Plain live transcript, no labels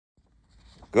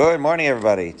Good morning,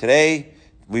 everybody. Today,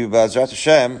 we, B'ezrat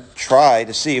Hashem, try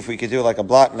to see if we could do like a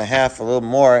blot and a half, a little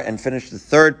more, and finish the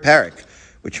third parak,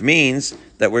 which means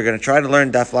that we're going to try to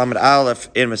learn Daf Lamed Aleph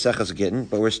in Maseches Gittin,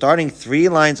 but we're starting 3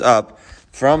 lines up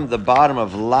from the bottom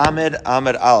of Lamed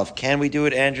Amud Aleph. Can we do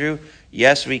it, Andrew?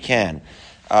 Yes, we can.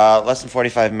 Less than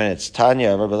 45 minutes.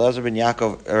 Tanya, Rabbi Eliezer ben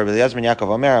Yaakov,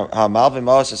 Omer, Malvin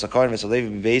Moses, Akoin,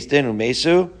 Vesalevi, Beis Din,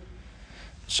 Umesu.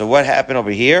 So what happened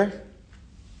over here?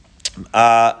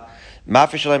 Very,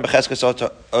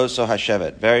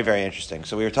 very interesting.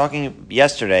 So we were talking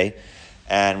yesterday,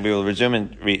 and we will resume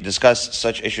and discuss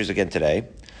such issues again today,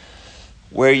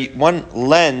 where one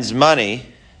lends money.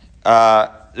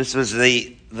 This was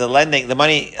the lending, the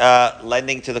money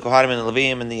lending to the Kohanim and the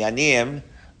Levim and the Aniyim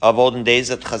of olden days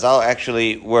that Chazal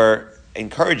actually were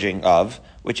encouraging of,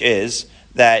 which is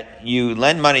that you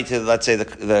lend money to, let's say,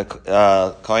 the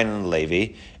Kohen and the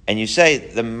Levi, and you say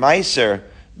the Meiser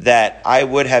that I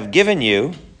would have given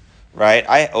you, right?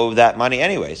 I owe that money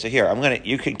anyway. So here,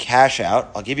 you can cash out.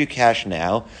 I'll give you cash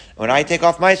now. When I take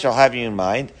off Meiser, I'll have you in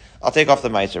mind. I'll take off the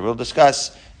Meiser. We'll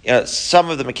discuss some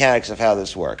of the mechanics of how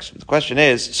this works. But the question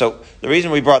is, so the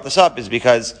reason we brought this up is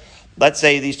because let's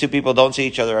say these two people don't see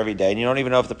each other every day, and you don't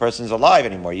even know if the person's alive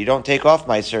anymore. You don't take off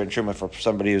Meiser and Truma for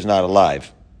somebody who's not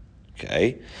alive.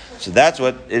 Okay? So that's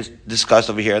what is discussed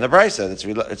over here in the Brisa.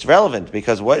 It's relevant,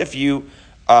 because what if you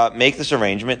make this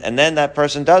arrangement, and then that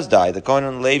person does die. The Kohen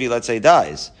and the Levi, let's say,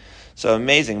 dies. So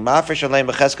amazing. Ma'afresh aleim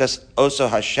b'cheskas oso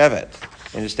hashevet.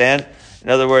 Understand? In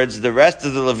other words, the rest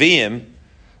of the Leviim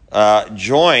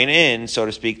join in, so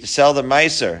to speak, to sell the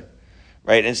Meiser,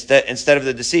 right? Instead of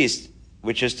the deceased,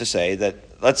 which is to say that,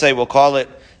 let's say, we'll call it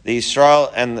the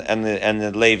Yisrael and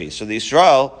the Levi. So the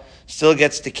Yisrael still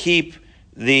gets to keep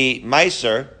the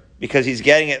Meiser because he's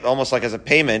getting it almost like as a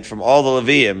payment from all the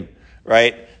Leviim,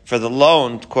 right? For the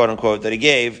loan, quote unquote, that he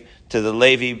gave to the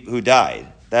Levi who died.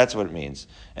 That's what it means.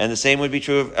 And the same would be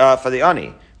true for the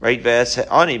Ani, right?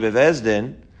 Ani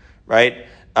bevezdin, right?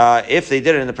 If they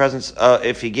did it in the presence,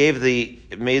 if he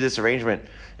made this arrangement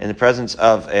in the presence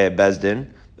of a bezdin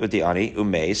with the Ani,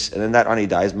 umeis, and then that Ani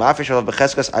dies, ma'afish olav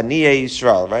b'cheskas aniyei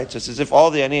Yisrael, right? So it's as if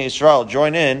all the aniyei Yisrael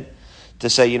join in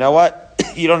to say, you know what?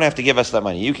 You don't have to give us that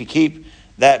money. You can keep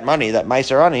that money, that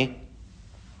Meiser Ani,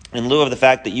 in lieu of the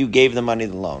fact that you gave the money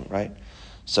the loan, right?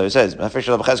 So it says, and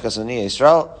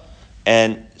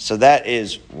so that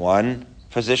is one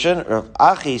position. Rav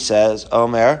Achi says,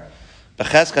 Omer,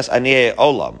 b'cheskas aniyei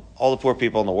olam, all the poor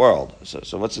people in the world.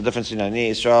 So what's the difference between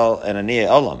aniyei Yisrael and aniyei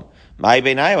olam? Ma'ai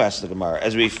beinayu, asks the Gemara,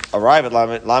 as we arrive at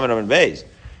Lamed Amud Beis.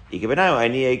 Ika beinayu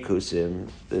aniyei kusim,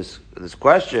 this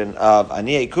question of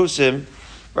aniyei kusim,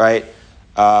 right,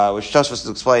 which Tosfos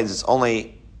explains it's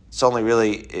only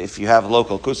really if you have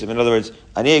local kusim. In other words,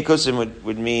 aniyei kusim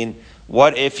would mean,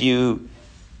 what if you,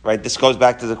 right, this goes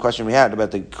back to the question we had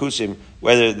about the kusim,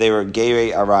 whether they were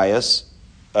gerei arayas.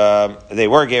 They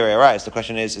were gerei arayas. The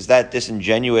question is that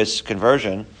disingenuous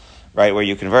conversion, right, where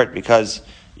you convert because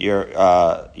you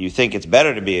think it's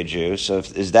better to be a Jew, so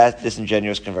is that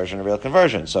disingenuous conversion a real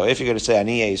conversion? So if you're going to say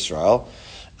aniyei Yisrael,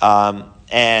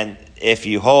 and if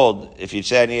you say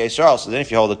Aniyei Yisrael, so then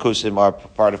if you hold the Kusim are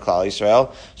part of Klal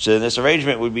Yisrael, so then this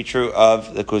arrangement would be true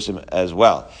of the Kusim as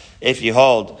well. If you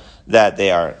hold that they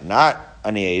are not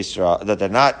Aniyei Yisrael, that they're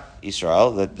not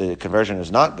Yisrael, that the conversion is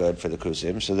not good for the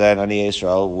Kusim, so then Aniyei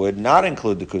Yisrael would not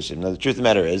include the Kusim. Now the truth of the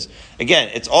matter is,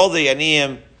 again, it's all the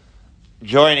Aniyim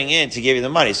joining in to give you the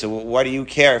money. So why do you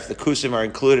care if the Kusim are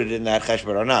included in that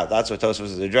cheshbon or not? That's what Tosfos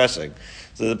is addressing.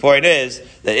 So the point is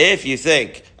that if you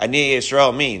think Aniyei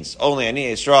Yisrael means only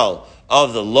Aniyei Yisrael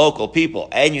of the local people,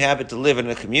 and you happen to live in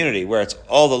a community where it's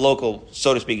all the local,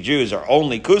 so to speak, Jews are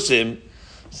only Kusim,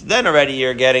 so then already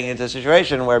you're getting into a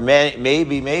situation where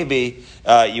maybe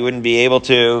you wouldn't be able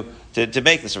to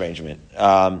make this arrangement.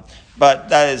 But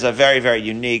that is a very, very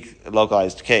unique,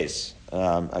 localized case.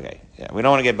 Okay. Yeah, we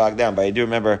don't want to get bogged down, but I do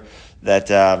remember that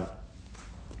Rav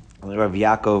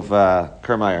Yaakov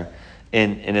Kermeyer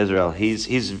in Israel,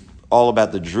 he's all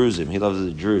about the Druzim. He loves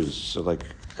the Druze. So, like,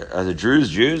 are the Druze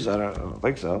Jews? I don't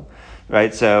think so,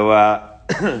 right? So,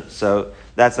 so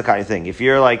that's the kind of thing. If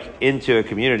you're like into a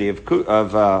community of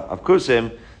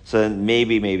Kusim, so then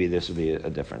maybe this would be a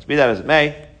difference. Be that as it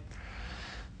may,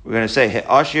 we're going to say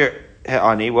He'ashir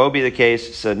He'ani. What would be the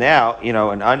case? So now,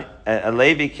 a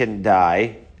Levi can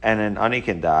die and an Ani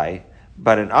can die,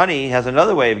 but an Ani has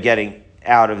another way of getting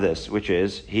out of this, which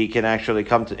is he can actually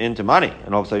come into money,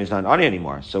 and all of a sudden he's not an Ani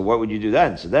anymore. So what would you do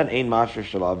then? So then, Ein Masher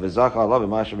Shalav V'Zach Alav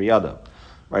V'Masher B'Yado.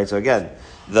 Right. So again,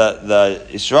 the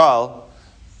Israel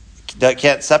that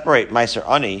can't separate Meiser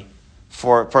Ani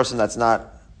for a person that's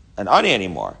not an Ani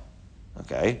anymore.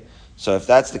 Okay. So if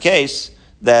that's the case,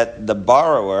 that the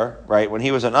borrower, right, when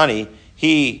he was an ani,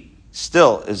 he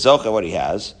still is zocha what he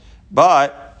has,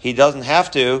 but he doesn't have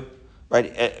to,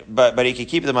 right? But he can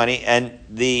keep the money, and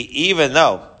even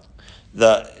though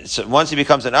so once he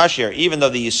becomes an ashir, even though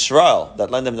the Yisrael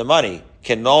that lend him the money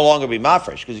can no longer be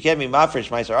mafresh, because you can't be mafresh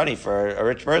meiser ani for a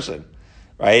rich person,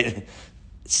 right?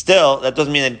 Still, that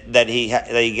doesn't mean that he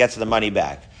gets the money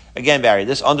back. Again, Barry,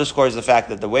 this underscores the fact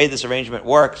that the way this arrangement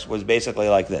works was basically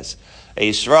like this. A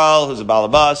Yisrael, who's a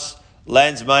balabas,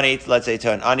 lends money, let's say,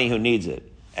 to an ani who needs it.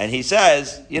 And he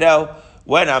says,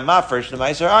 when I'm mafresh to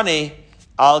meiser ani,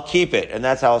 I'll keep it, and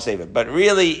that's how I'll save it. But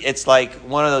really, it's like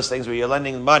one of those things where you're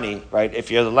lending money, right, if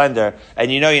you're the lender,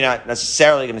 and you're not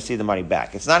necessarily going to see the money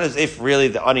back. It's not as if really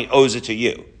the ani owes it to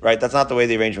you, right? That's not the way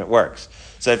the arrangement works.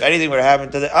 So if anything were to happen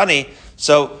to the ani,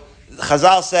 so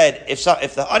Chazal said, if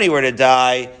the ani were to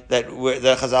die, the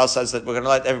Chazal says that we're going to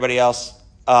let everybody else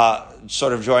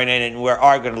sort of join in, and we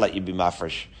are going to let you be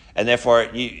mafresh. And therefore,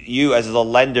 you as the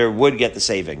lender would get the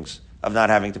savings of not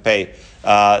having to pay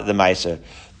the meiser.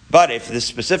 But if the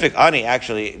specific ani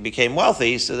actually became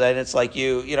wealthy, so then it's like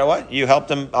you know what? You helped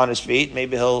him on his feet.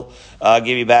 Maybe he'll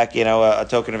give you back, a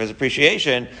token of his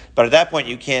appreciation. But at that point,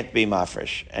 you can't be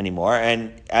mafresh anymore.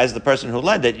 And as the person who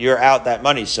lent it, you're out that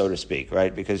money, so to speak,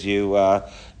 right? Because you can't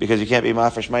be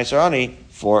mafresh meiser ani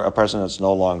for a person that's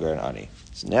no longer an ani.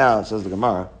 So now it says the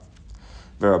Gemara,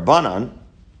 V'Rabbanan,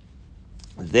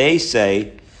 they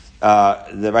say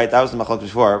that was the machlokes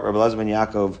before. Rabbi Elazar ben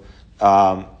Yaakov.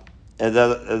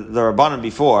 The Rabbanan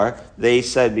before, they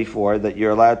said before that you're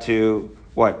allowed to,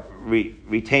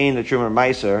 retain the Truma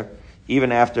Meiser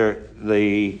even after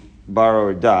the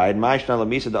borrower died. Right, so the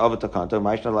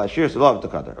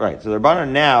Rabbanan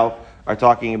now are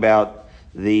talking about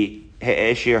the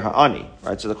He'eshir Ha'ani.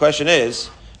 Right, so the question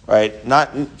is, right,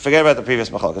 forget about the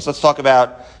previous machlokes. Let's talk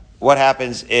about what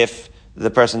happens if the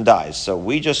person dies. So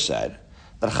we just said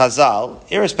that Chazal,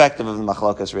 irrespective of the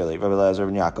machlokes really, Rabbi Elazar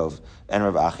ben Yaakov and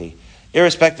Rav Achi,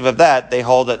 irrespective of that, they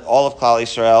hold that all of Klal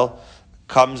Yisrael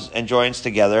comes and joins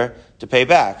together to pay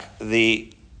back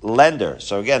the lender.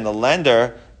 So again, the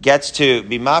lender gets to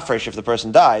be mafresh if the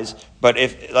person dies, but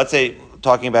if, let's say,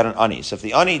 talking about an ani, so if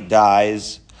the ani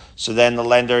dies, so then the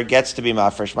lender gets to be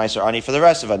mafresh meiser ani for the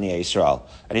rest of Ani Yisrael,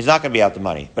 and he's not going to be out the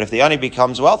money. But if the ani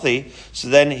becomes wealthy, so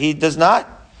then he does not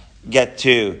get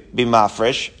to be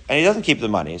mafresh, and he doesn't keep the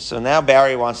money. So now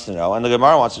Barry wants to know, and the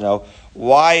Gemara wants to know,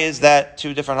 why is that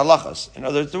two different halachas?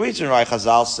 There's the reason why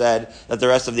Chazal said that the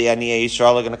rest of the Aniyei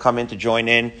Yisrael are going to come in to join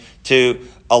in to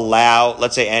allow,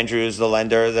 let's say Andrew is the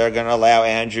lender, they're going to allow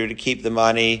Andrew to keep the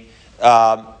money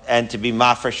and to be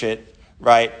mafresh it,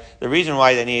 right? The reason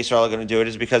why the Aniyei Yisrael are going to do it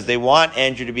is because they want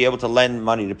Andrew to be able to lend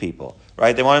money to people,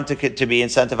 right? They want him to be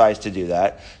incentivized to do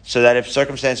that, so that if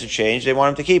circumstances change, they want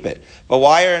him to keep it. But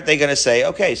why aren't they going to say,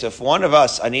 okay, so if one of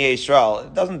us, Aniyei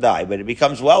Yisrael, doesn't die, but it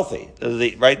becomes wealthy,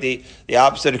 the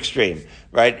opposite extreme,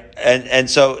 right? And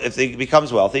so if he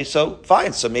becomes wealthy, so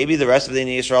fine. So maybe the rest of the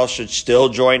Aniyei Yisrael should still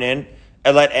join in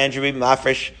and let Andrew be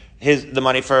mafresh the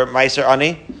money for Meiser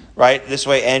Ani, right? This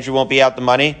way Andrew won't be out the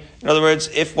money. In other words,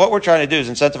 if what we're trying to do is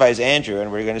incentivize Andrew,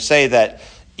 and we're going to say that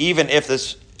even if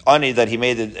this ani that he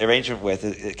made the arrangement with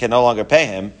it can no longer pay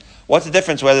him, what's the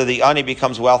difference whether the ani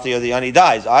becomes wealthy or the ani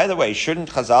dies? Either way,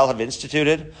 shouldn't Chazal have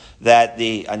instituted that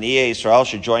the Aniyei Yisrael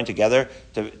should join together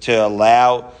to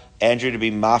allow Andrew to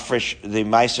be mafresh the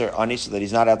meiser ani so that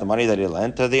he's not out the money that he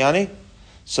lent to the ani?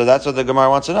 So that's what the Gemara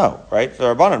wants to know, right?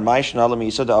 For Rabbanan,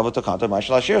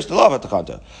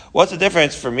 what's the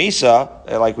difference for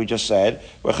Misa, like we just said,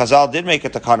 where Chazal did make a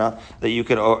takana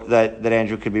that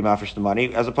Andrew could be mafresh the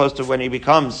money, as opposed to when he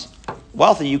becomes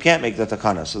wealthy, you can't make the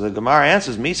takana. So the Gemara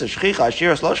answers, Misa shchicha,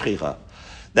 ashiras lo shchicha.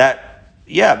 That,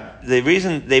 the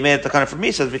reason they made a takana for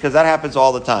Misa is because that happens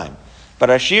all the time. But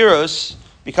ashirus,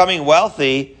 becoming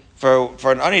wealthy, for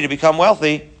an ani to become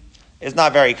wealthy, is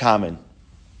not very common.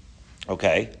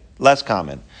 Okay, less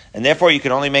common, and therefore you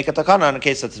can only make a takana in a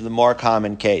case that's the more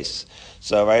common case.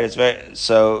 So right,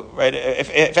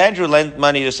 If Andrew lent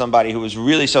money to somebody who was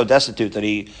really so destitute that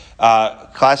he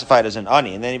classified as an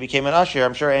ani, and then he became an usher,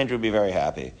 I'm sure Andrew would be very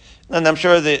happy. And I'm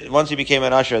sure that once he became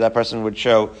an usher, that person would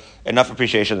show enough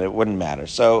appreciation that it wouldn't matter.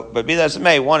 So, but be that as it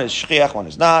may, one is shchiach, one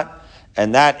is not,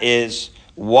 and that is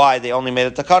why they only made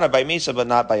a takana by Misa, but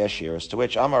not by Ashiras. To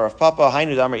which Amar of Papa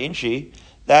Hainu Amar Inshi,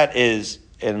 that is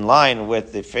in line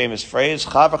with the famous phrase,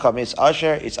 Chavacham is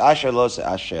asher, it's asher lo se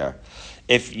asher.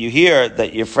 If you hear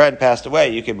that your friend passed away,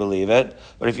 you can believe it.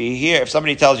 But if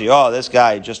somebody tells you, oh, this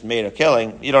guy just made a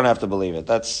killing, you don't have to believe it.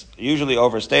 That's usually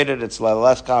overstated. It's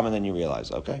less common than you realize,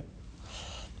 okay?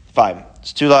 5.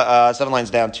 It's 7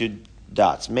 lines down, 2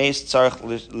 dots. Meis tzarich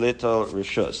little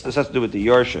rishus. This has to do with the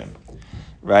Yorshim.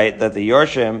 right, that the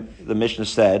Yorshim, the Mishnah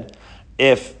said,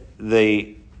 if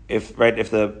the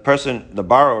person, the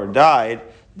borrower died,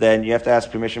 then you have to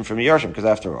ask permission from the Yorshim, because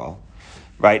after all,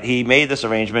 right, he made this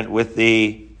arrangement with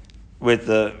the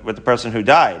person who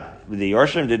died. The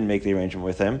Yorshim didn't make the arrangement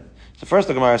with him. So first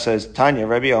the Gemara says, Tanya,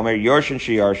 Rabbi Omer, Yorshin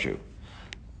Shiyarshu.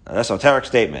 That's a Tarek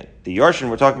statement. The Yorshim,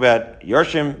 we're talking about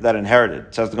Yorshim that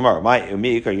inherited. Says the Gemara, my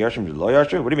Umik are Yorshim lo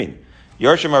Yarshu? What do you mean?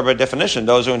 Yorshim are by definition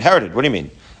those who inherited. What do you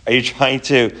mean? Are you trying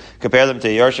to compare them to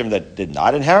Yorshim that did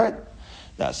not inherit?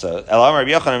 No. So Elam Rabbi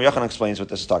Yochanan explains what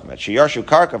this is talking about. Shiyarshu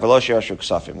karka v'lo shiyarshu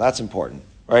ksafim. That's important,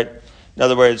 right? In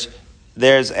other words,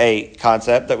 there's a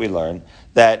concept that we learn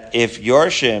that if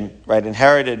Yorshim, right,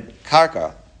 inherited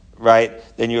karka, right,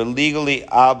 then you're legally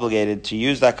obligated to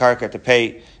use that karka to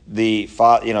pay the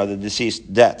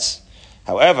deceased debts.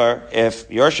 However, if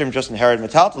Yorshim just inherited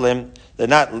metaltalim, they're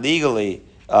not legally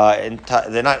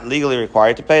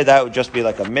required to pay. That would just be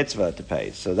like a mitzvah to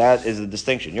pay. So that is the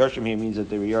distinction. Yorshim here means that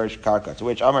they were Yorish karka. To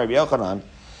which Amar Rabbi Yochanan,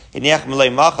 Iniach Malay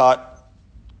Machat,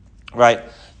 right?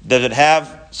 Does it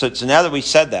have? So now that we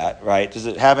said that, right? Does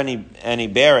it have any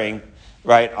bearing,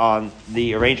 right, on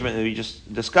the arrangement that we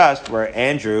just discussed, where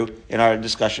Andrew in our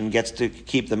discussion gets to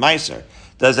keep the meiser?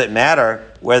 Does it matter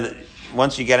whether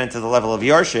once you get into the level of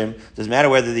Yorshim, does it matter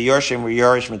whether the Yorshim were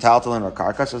Yorish metaltalin or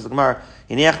karka? Says the Gemara,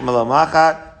 Hiniach Melo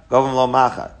Machat, Govim Lo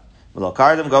Machat, Melo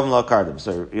Kardim, Govim Lo Kardim.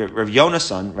 So Rav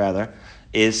Yonason rather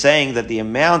is saying that the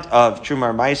amount of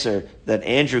Trumar Meiser that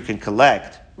Andrew can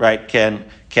collect, right, can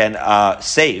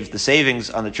save, the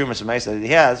savings on the Trumas Meiser that he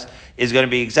has, is going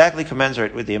to be exactly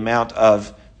commensurate with the amount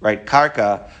of, right,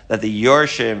 karka that the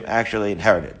Yorshim actually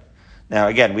inherited. Now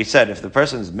again, we said if the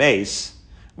person's mace,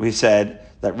 we said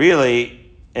that really,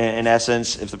 in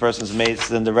essence, if the person's mace,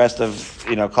 then the rest of,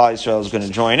 Klal Yisrael is going to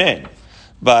join in.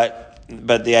 But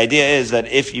the idea is that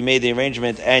if you made the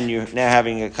arrangement and you're now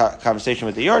having a conversation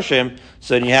with the Yorshim,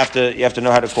 so then you have to know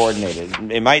how to coordinate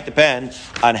it. It might depend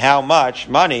on how much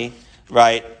money,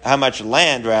 right, how much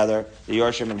land rather the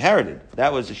Yorshim inherited.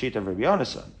 That was the sheet of Rabbi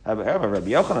Yonason. However, Rabbi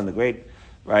Yochanan, the great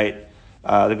Rabbi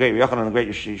Yochanan, the great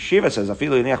yeshiva says,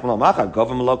 "Afilu yiniach malo machad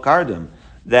govim malo kardim."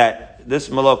 That this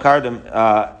malo kardim,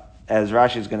 as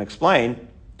Rashi is going to explain,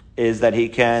 is that he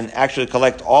can actually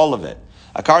collect all of it.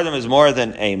 A kardim is more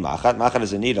than a machat. Machat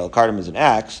is a needle. A kardim is an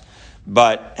axe.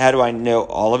 But how do I know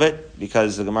all of it?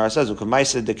 Because the Gemara says,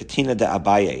 "U'kamaisa de katina de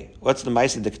Abaye." What's the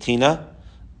maisa de katina?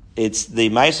 It's the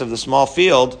mice of the small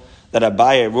field that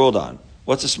Abaye ruled on.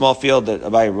 What's the small field that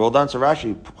Abaye ruled on? So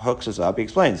Rashi hooks us up. He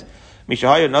explains,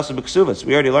 Mishahaya nasa b'ksuvas.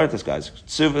 We already learned this, guys.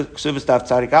 Ksuvas daf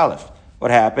tzadik aleph. What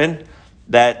happened?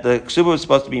 That the ksuva was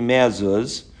supposed to be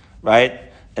me'azuz, right?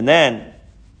 And then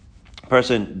a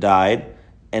person died,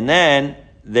 and then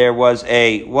there was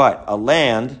a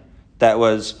land that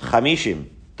was chamishim,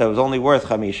 that was only worth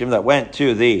chamishim, that went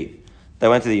to the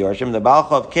Yorshim. The Baal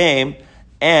Chov came,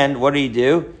 and what did he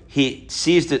do? He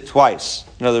seized it twice.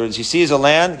 In other words, he seized a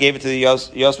land, gave it to the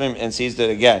Yosmim, and seized it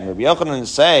again. Rabbi Yochanan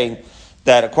is saying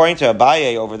that according to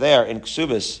Abaye over there in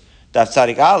Ksubis, Daf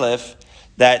Tzadik Aleph,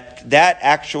 that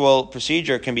actual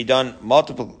procedure can be done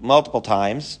multiple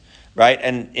times, right?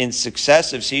 And in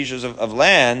successive seizures of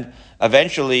land,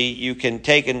 eventually you can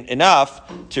take enough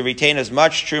to retain as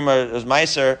much truma as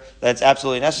meiser that's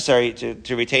absolutely necessary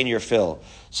to retain your fill.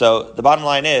 So the bottom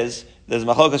line is, there's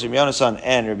Machlokas Rabbi Yonason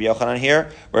and Rabbi Yochanan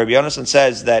here, where Rabbi Yonason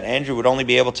says that Andrew would only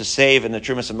be able to save in the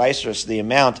Trumas and Maestros the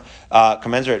amount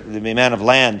commensurate with the amount of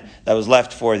land that was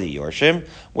left for the Yorshim,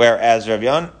 whereas Rav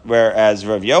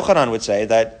Yochanan would say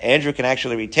that Andrew can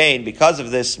actually retain, because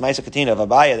of this Maisa Katina of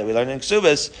Abaya that we learned in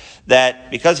Ksubis, that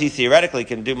because he theoretically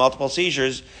can do multiple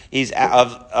seizures,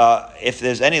 if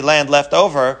there's any land left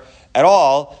over at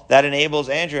all, that enables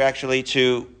Andrew actually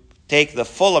to take the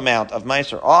full amount of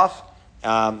Meiser off,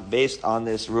 based on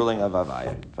this ruling of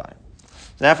Avaya. Fine.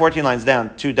 So now 14 lines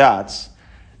down, 2 dots,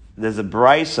 there's a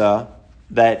brisa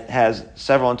that has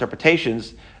several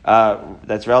interpretations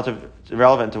that's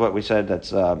relevant to what we said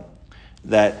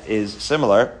that is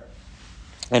similar,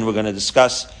 and we're going to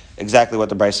discuss exactly what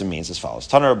the brisa means as follows.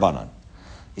 Tanar Rabbanan.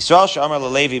 Yisrael she'amar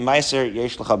lelevi meiser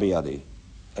yesh lecha biyadi.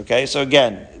 Okay, so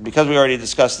again, because we already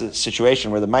discussed the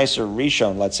situation where the meiser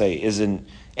rishon, let's say, is in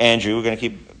Andrew, we're going to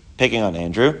keep picking on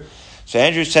Andrew. So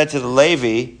Andrew said to the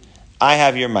Levi, I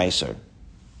have your meiser.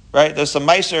 Right? There's some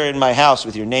meiser in my house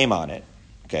with your name on it.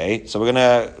 Okay? So we're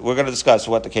gonna discuss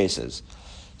what the case is.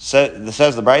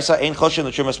 Says the Brisa, Ein choshin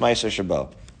l'trumas meiser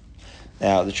shabo.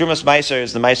 Now, the trumas meiser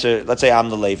is the meiser, let's say I'm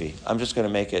the Levi. I'm just gonna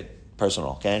make it personal.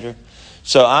 Okay, Andrew?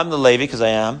 So I'm the Levi, because I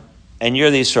am, and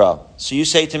you're the Yisrael. So you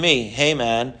say to me, hey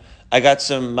man, I got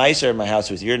some meiser in my house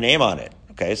with your name on it.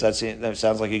 Okay? So that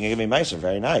sounds like you can give me meiser.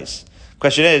 Very nice.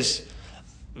 Question is,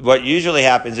 what usually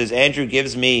happens is Andrew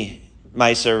gives me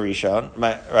Meiser Rishon,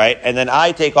 right? And then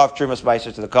I take off Trumas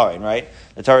Meiser to the Kohen, right?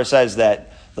 The Torah says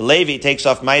that the Levi takes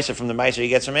off Meiser from the Meiser he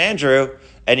gets from Andrew,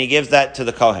 and he gives that to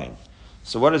the Kohen.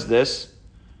 So what is this?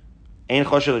 Ein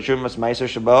chosher l'trumas Meiser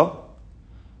shabo.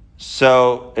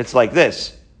 So it's like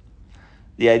this.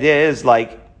 The idea is,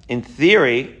 like, in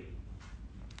theory,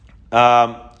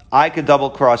 I could double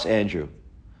cross Andrew.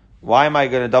 Why am I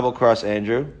going to double cross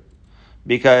Andrew?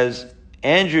 Because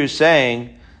Andrew's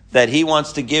saying that he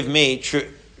wants to give me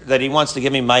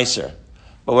Meiser.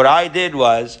 But what I did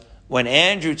was, when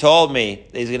Andrew told me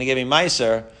that he's going to give me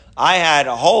Meiser, I had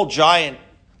a whole giant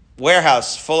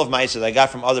warehouse full of Meiser that I got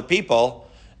from other people,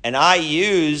 and I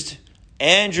used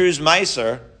Andrew's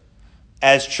Meiser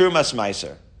as Trumas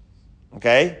Meiser.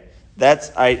 Okay?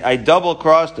 I double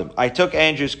crossed him. I took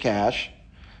Andrew's cash,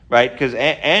 right? Because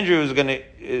Andrew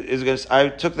I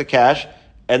took the cash,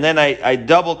 and then I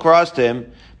double crossed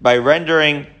him by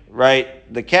rendering,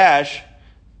 right, the cash,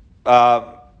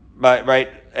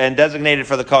 and designated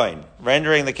for the Kohen.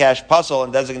 Rendering the cash puzzle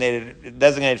and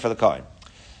designated for the Kohen.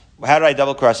 How did I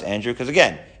double cross Andrew? Because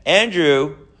again,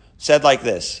 Andrew said like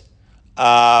this,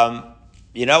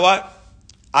 you know what?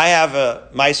 I have a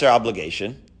Meiser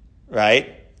obligation,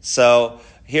 right? So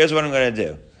here's what I'm going to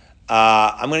do.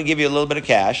 I'm going to give you a little bit of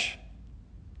cash.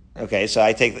 Okay, so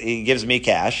he gives me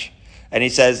cash, and he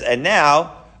says, and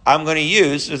now I'm going to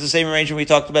use, it's the same arrangement we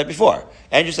talked about before.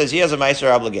 Andrew says he has a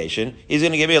Meiser obligation. He's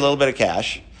going to give me a little bit of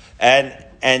cash, and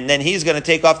then he's going to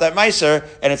take off that Meiser,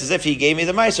 and it's as if he gave me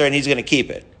the Meiser, and he's going to keep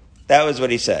it. That was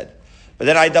what he said. But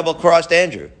then I double-crossed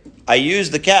Andrew. I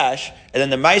used the cash, and then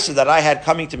the Meiser that I had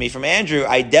coming to me from Andrew,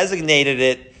 I designated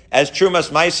it as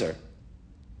Trumas Meiser.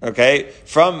 Okay?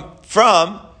 From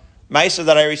Meiser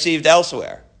that I received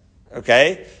elsewhere.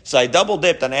 Okay? So I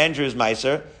double-dipped on Andrew's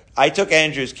Meiser. I took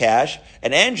Andrew's cash,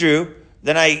 and Andrew,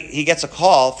 he gets a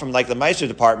call from like the Meiser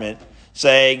department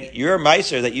saying, your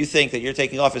Meiser that you think that you're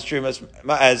taking off as Trumas,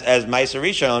 as Meiser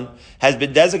Rishon, has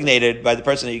been designated by the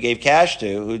person that you gave cash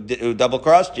to, who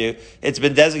double-crossed you, it's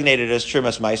been designated as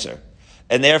Trumas Meiser.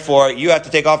 And therefore, you have to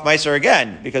take off Meiser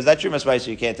again, because that Trumas Meiser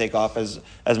you can't take off as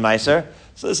Meiser.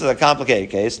 So this is a complicated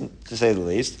case, to say the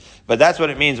least. But that's what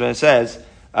it means when it says,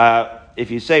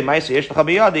 if you say Meiser yesh l'cha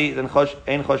biyadi, then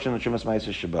ein choshen l'trumas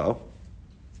Meiser shabo.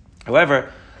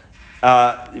 However,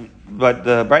 but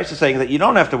the Bryce is saying that you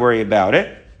don't have to worry about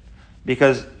it,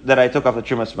 because that I took off the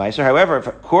Trumas Meiser. However,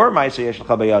 if core Meiser yesh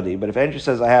l'cha biyadi, but if Andrew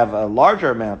says I have a larger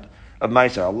amount of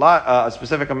Meiser, a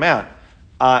specific amount,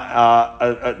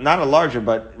 not a larger,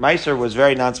 but Meiser was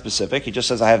very non-specific. He just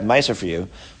says I have Meiser for you.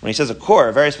 When he says a core,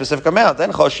 a very specific amount,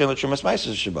 then choshen l'trumas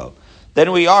Meiser shabo.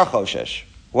 Then we are choshesh.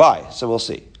 Why? So we'll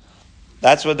see.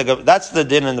 That's the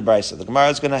din in the Brisa. The Gemara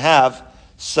is going to have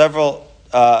several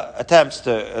attempts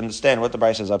to understand what the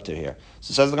Brisa is up to here.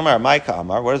 So says the Gemara, "My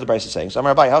Kamar." What is the Brisa saying? So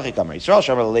Amar Bai Halchi Kamar. Yisrael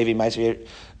Shamar Levi Meiser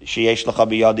Sheyesh L'cha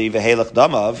Biyadi V'Helech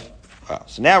Damav.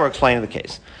 So now we're explaining the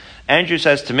case. Andrew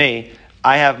says to me,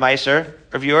 "I have Meiser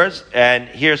of yours, and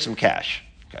here's some cash."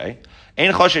 Okay.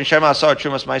 Ein Choshen Shema Asar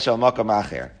Trumas Meiser Al Makam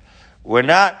Acher. We're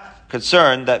not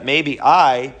concerned that maybe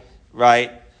I,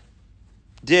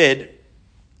 did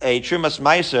a Trumas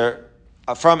Meiser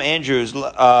from Andrew's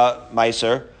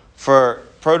Meiser for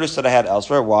produce that I had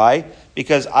elsewhere. Why?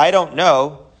 Because I don't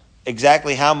know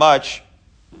exactly how much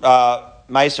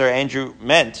Meiser Andrew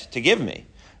meant to give me.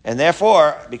 And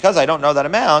therefore, because I don't know that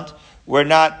amount, we're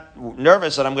not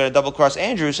nervous that I'm going to double-cross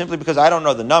Andrew simply because I don't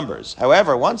know the numbers.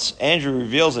 However, once Andrew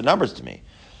reveals the numbers to me,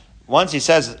 once he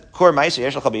says, Kur Meiser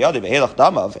yesh l'cha biyadi v'helech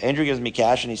damav, Andrew gives me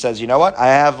cash and he says, you know what? I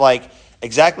have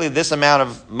exactly this amount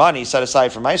of money set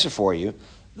aside for Meiser for you,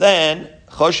 then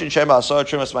once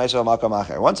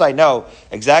I know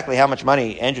exactly how much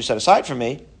money Andrew set aside for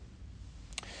me,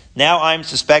 now I'm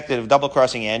suspected of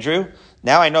double-crossing Andrew.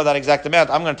 Now I know that exact amount.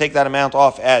 I'm going to take that amount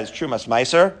off as Trumas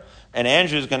Meiser, and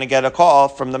Andrew's going to get a call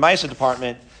from the Meiser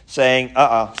department saying,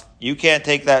 you can't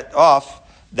take that off.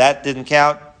 That didn't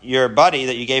count. Your buddy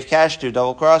that you gave cash to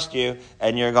double-crossed you,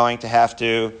 and you're going to have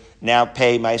to now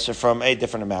pay Meiser from a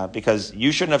different amount, because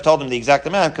you shouldn't have told him the exact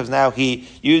amount, because now he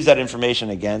used that information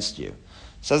against you.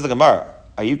 Says the Gemara,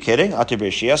 are you kidding? Are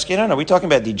we talking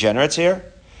about degenerates here?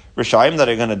 Rishayim that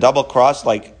are going to double cross,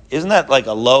 isn't that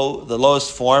the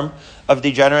lowest form of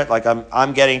degenerate?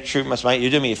 I'm getting Trumas Meiser, you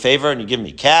do me a favor and you give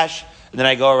me cash, and then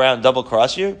I go around and double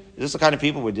cross you? Is this the kind of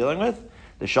people we're dealing with?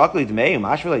 The Shakli Dmei,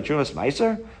 Mashvele Trumas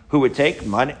Meiser, who would take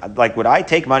money, would I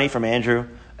take money from Andrew,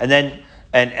 and then,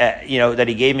 that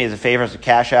he gave me as a favor, as a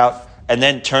cash out, and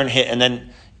then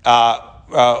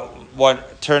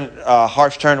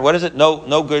harsh turn, what is it?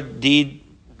 No good deed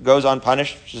goes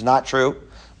unpunished, which is not true.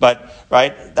 But,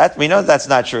 right, we know that's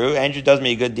not true. Andrew does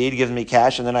me a good deed, gives me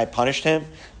cash, and then I punished him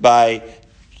by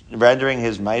rendering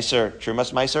his meiser,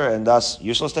 trumas meiser, and thus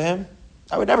useless to him.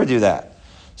 I would never do that.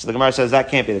 So the Gemara says that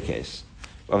can't be the case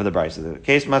over the Brisa. The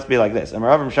case must be like this.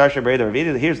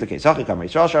 Here's the case. Okay.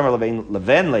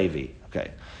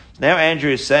 So now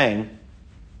Andrew is saying,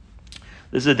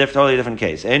 this is a totally different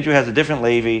case. Andrew has a different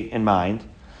Levi in mind,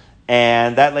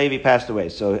 and that Levi passed away.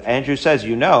 So Andrew says,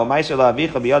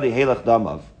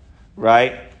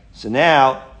 right? So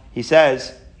now he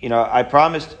says, I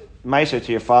promised Meiser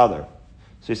to your father.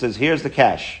 So he says, here's the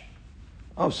cash.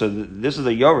 Oh, so this is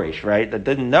a Yoresh, right? That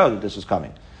didn't know that this was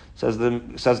coming. Says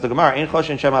the Gemara,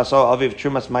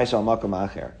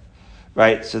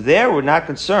 right? So there we're not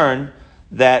concerned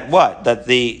that what? That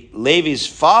the Levi's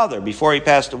father, before he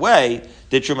passed away,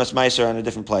 did Trumas Meiser in a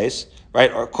different place,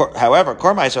 right? However,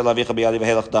 Kor Meiser Lavicha Biyadi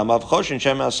V'Helach Damav Choshin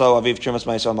Shem Aso Aviv Trumas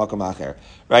Meiser Makom Acher,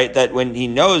 right? That when he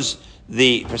knows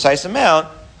the precise amount,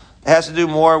 it has to do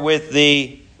more with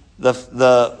the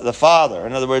father.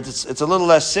 In other words, it's a little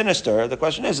less sinister. The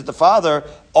question is, did the father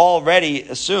already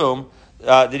assume?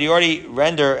 Did he already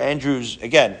render Andrew's?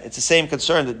 Again, it's the same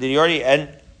concern. Did he already?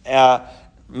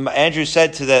 Andrew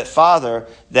said to the father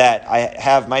that I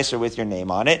have Meiser with your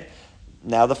name on it.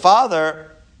 Now the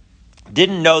father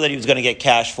didn't know that he was going to get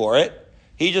cash for it.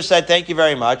 He just said thank you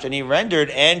very much, and he rendered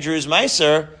Andrew's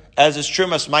Meiser as his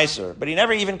Trumas Meiser, but he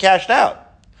never even cashed out.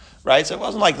 Right? So it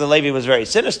wasn't like the Levi was very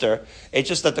sinister. It's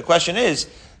just that the question is,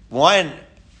 when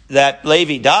that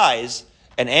Levi dies,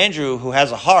 and Andrew, who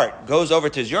has a heart, goes over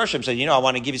to his Yorshim and says, I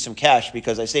want to give you some cash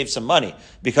because I saved some money,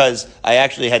 because I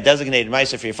actually had designated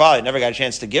Meiser for your father, I never got a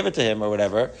chance to give it to him or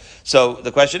whatever. So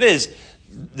the question is,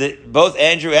 both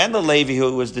Andrew and the Levi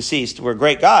who was deceased were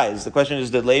great guys. The question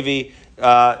is, did Levi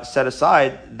set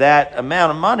aside that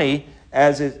amount of money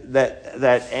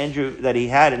that Andrew, that he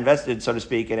had invested, so to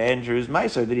speak, in Andrew's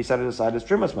Meiser? Did he set it aside as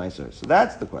Trumas Meiser? So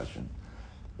that's the question.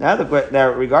 Now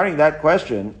regarding that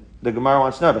question, the Gemara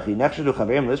wants to know,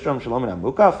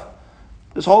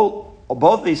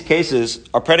 both of these cases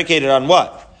are predicated on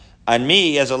what? On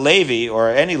me as a Levi, or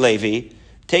any Levi,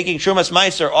 taking Trumas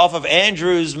Meiser off of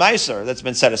Andrew's Meiser that's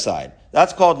been set aside.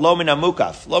 That's called Lomina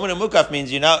Mukaf. Lomina Mukaf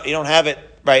means you don't have it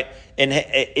right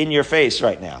in your face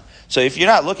right now. So if you're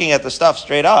not looking at the stuff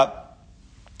straight up,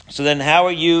 so then how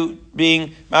are you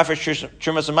being mafresh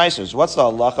Trumas and Meisers? What's the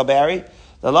halacha, Barry?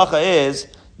 The halacha is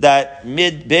that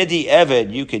mid bedi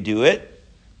eved you could do it.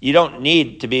 You don't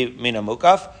need to be mina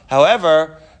mukaf.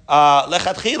 However,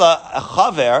 lechatchila a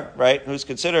chaver, right, who's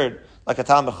considered like a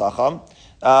talmid chacham,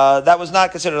 that was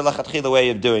not considered a lechatchila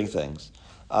way of doing things.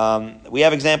 We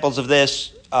have examples of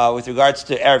this with regards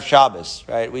to Erev Shabbos,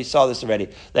 right? We saw this already.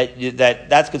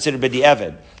 That's considered b'di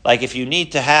eved. Like if you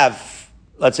need to have,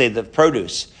 let's say, the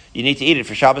produce, you need to eat it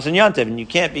for Shabbos and Yontiv, and you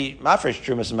can't be mafresh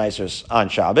Trumas and Meisers on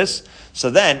Shabbos. So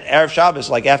then Erev Shabbos,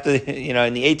 like after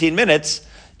in the 18 minutes,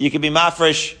 you can be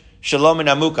mafresh Shalom and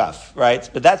Amukaf, right?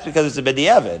 But that's because it's a b'di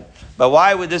eved. But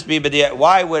why would this be b'di?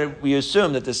 Why would we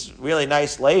assume that this really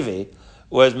nice Levi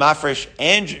was mafresh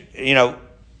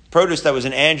produce that was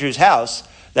in Andrew's house,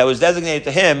 that was designated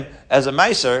to him as a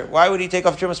Meiser? Why would he take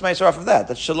off Trumas Meiser off of that?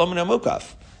 That's Shalom and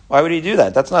Amukaf. Why would he do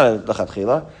that? That's not a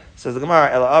lechatchila. Says the Gemara,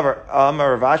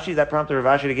 Amar Ravashi, that prompted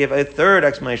Ravashi to give a third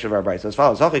explanation of our brayso as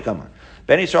follows: Hachi Kamar,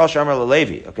 Ben Yisrael Shamar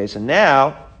LeLevi. Okay, so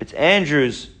now it's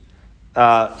Andrew's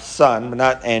son, but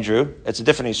not Andrew. It's a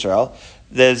different Yisrael.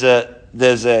 There's a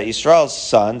Yisrael's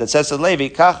son that says to Levi,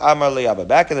 Kach Amar Liaba.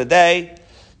 Back in the day,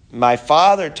 my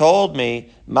father told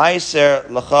me, Meiser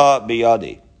Lacha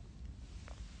Biyadi,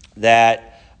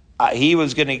 that he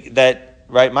was going to, that,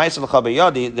 right, Meiser Lacha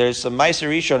Biyadi, there's some Meiser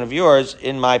Rishon of yours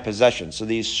in my possession. So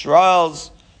the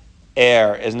Yisrael's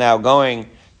heir is now going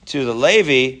to the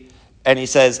Levi, and he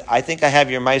says, I think I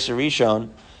have your Meiser Rishon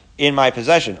in my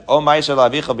possession. O Meiser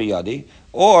Lavicha Biyadi.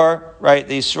 Or, right,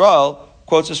 the Yisrael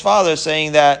quotes his father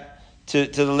saying that to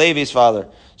the Levi's father.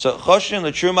 So, Choshin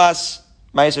L'Trumas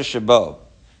Meiser Shabo.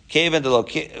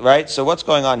 Right? So what's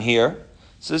going on here?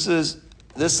 So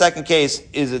this second case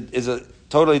is a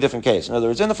totally different case. In other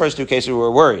words, in the first two cases we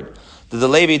were worried. Did the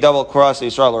Levi double cross the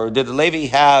Yisrael, or did the Levi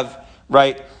have,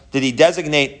 right, did he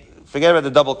designate, forget about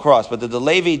the double cross, but did the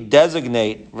Levi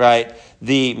designate, right,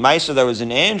 the Meiser that was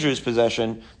in Andrew's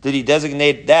possession, did he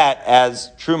designate that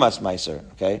as Trumas Meiser?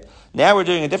 Okay? Now we're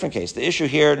doing a different case. The issue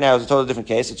here now is a totally different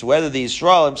case. It's whether the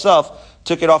Yisrael himself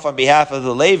took it off on behalf of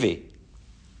the Levi.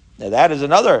 Now that is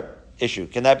another issue.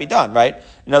 Can that be done, right?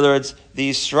 In other words,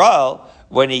 the Yisrael,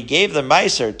 when he gave the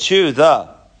Meiser to the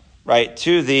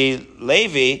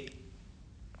Levi,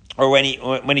 or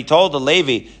when he told the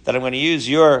Levi that I'm going to use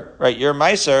your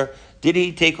Meiser did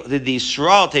the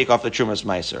Yisrael take off the Trumas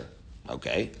Meiser?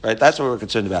 Okay, right? That's what we're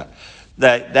concerned about.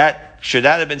 That should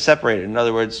that have been separated? In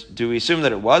other words, do we assume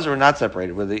that it was or not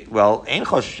separated? Ein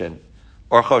Choshishin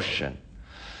or Choshishin.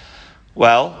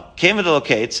 Well, came with the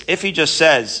locates. If he just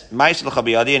says Meiser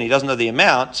l'chabiyadi and he doesn't know the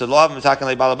amount, so lo mitaken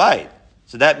le balabait.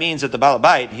 So that means that the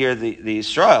balabait here, the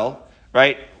Yisrael,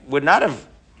 right, would not have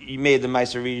made the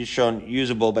Meiser Rishon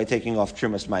usable by taking off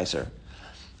Trumas Meiser.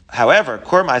 However,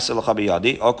 Kor Meiser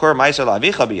l'chabiyadi or Kor Meiser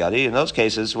l'avi chabiyadi, in those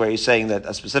cases where he's saying that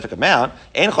a specific amount,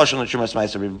 Ein Choshen l'Trumas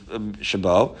Meiser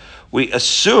Shabo, we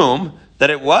assume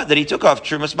that he took off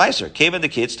Trumas Meiser. Came in the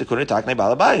kids to Kuna Takne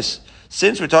Balabais.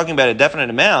 Since we're talking about a definite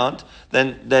amount,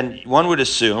 then one would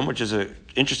assume, which is an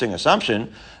interesting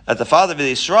assumption, that the father of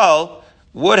Yisrael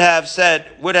would have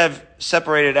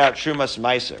separated out Trumas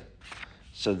Meiser.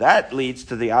 So that leads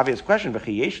to the obvious question: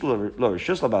 Trumas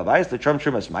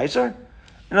Meiser?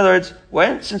 In other words,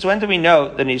 since when do we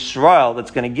know that Yisrael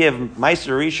that's going to give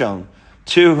Meiser Rishon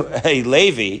to a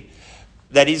Levi,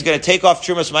 that he's going to take off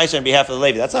Trumas Meiser on behalf of the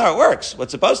Levi? That's not how it works.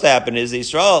 What's supposed to happen is the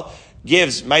Yisrael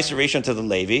gives Meiser Rishon to the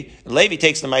Levi, and Levi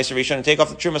takes the Meiser Rishon and take off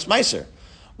the Trumas Meiser.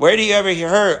 Where do you ever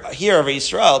hear of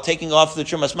Yisrael taking off the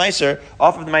Trumas Meiser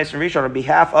off of the Meiser Rishon on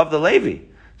behalf of the Levi?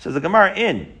 So the Gemara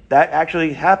that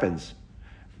actually happens.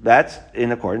 That's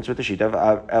in accordance with the sheet of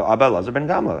Abba Elazar ben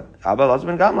Gamla. Abba Elazar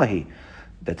ben Gamla he.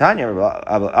 So that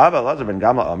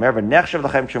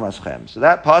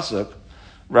pasuk,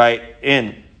 right,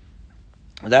 in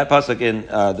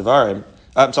Devarim,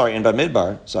 in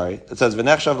Bamidbar, it says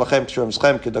v'nechshav lachem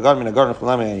trumaschem kedagan min agar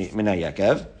nechlam min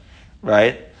hayekev,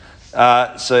 right?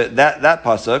 So that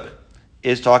pasuk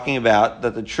is talking about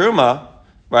that the truma,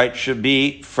 right, should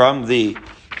be from the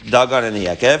dagan and the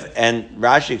yekev, and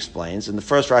Rashi explains in the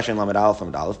first Rashi in Lamed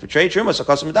Aleph betray truma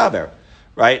sakosam medaber.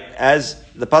 Right, as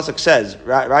the pasuk says,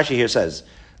 Rashi here says,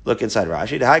 look inside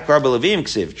Rashi. The high karba levim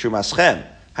ksiv trumaschem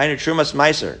hainu trumas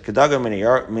meiser kedagon min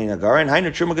agarin hainu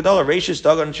truma gedola reishis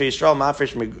dagon sheYisrael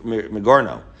mafresh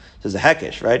migorno. Says the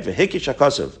hekish, right? V'hikish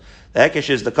hakasuv. The hekish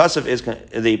is the kasav is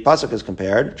the pasuk is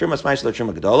compared trumas meiser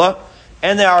truma gedola,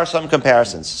 and there are some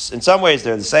comparisons. In some ways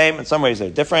they're the same, in some ways they're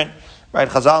different. Right?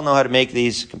 Chazal know how to make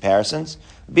these comparisons.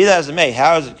 Be that as it may,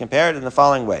 how is it compared? In the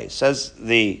following way, says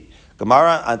the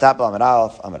Gemara on top of Amid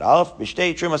Aleph,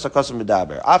 B'shtei Trumas HaKosim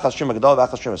Medaber, Achas Truma Gedola,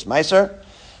 Achas Trumas Meiser.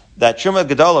 That Truma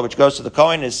Gedola, which goes to the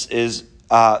Kohen, is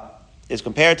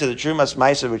compared to the Trumas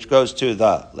Meiser, which goes to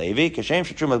the Levi. Kashem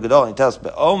Truma Gedola, and he tells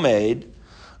Be'omeid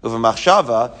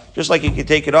Uvamachshava, just like you could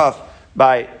take it off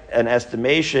by an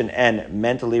estimation and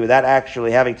mentally, without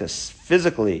actually having to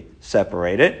physically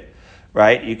separate it.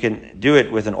 Right, you can do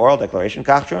it with an oral declaration.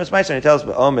 Kach Trumas Meiser, and he tells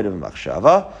Be'omeid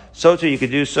Uvamachshava. So too, you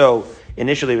could do so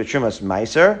initially with Trumas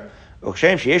Meiser.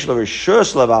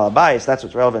 That's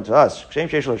what's relevant to us.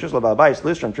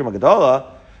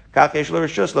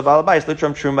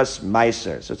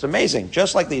 So it's amazing.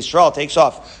 Just like the Yisrael takes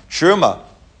off Truma,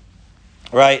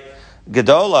 right,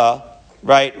 Gedola,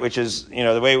 right, which is,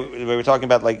 the way we're talking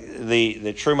about, like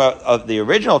the Truma of the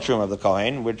original Truma of the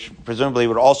Kohen, which presumably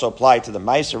would also apply to the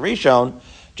Meiser Rishon,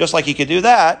 just like he could do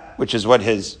that, which is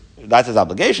that's his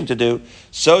obligation to do.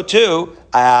 So too,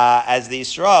 as the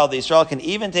Yisrael can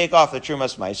even take off the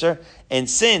Trumas Meiser, and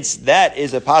since that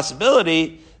is a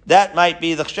possibility, that might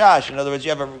be the chashash. In other words, you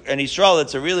have an Yisrael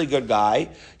that's a really good guy.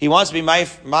 He wants to be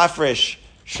mafresh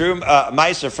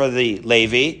Meiser for the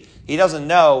Levi. He doesn't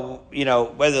know,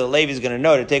 whether the Levi is going to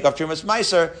know to take off Trumas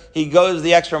Meiser. He goes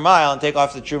the extra mile and take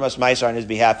off the Trumas Meiser on his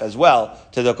behalf as well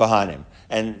to the Kohanim.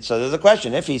 And so there's a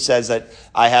question. If he says that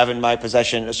I have in my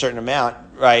possession a certain amount,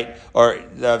 right, or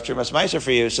the Trumas Meiser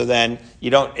for you, so then you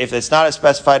don't, if it's not a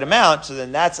specified amount, so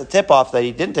then that's a tip-off that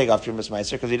he didn't take off Trumas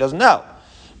Meiser because he doesn't know,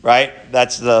 right?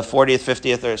 That's the 40th,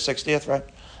 50th, or 60th, right?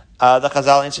 The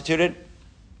Chazal instituted.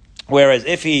 Whereas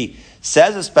if he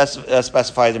says a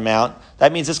specified amount,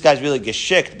 that means this guy's really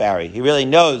geschikt, Barry. He really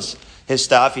knows his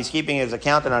stuff. He's keeping his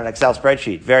accountant on an Excel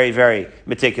spreadsheet very, very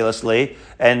meticulously.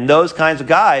 And those kinds of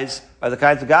guys are the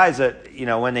kinds of guys that,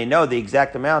 when they know the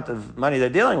exact amount of money they're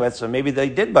dealing with, so maybe they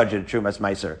did budget a Trumas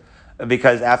Meiser.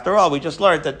 Because after all, we just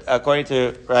learned that according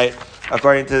to Rabbi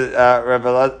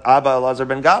Abba Elazar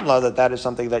ben Gamla, that is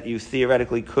something that you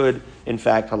theoretically could, in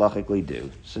fact, halachically do.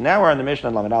 So now we're on the Mishnah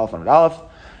on Lamed Aleph,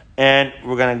 and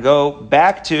we're going to go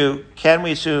back to, can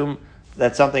we assume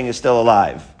that something is still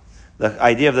alive? The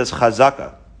idea of this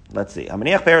chazaka. Let's see. So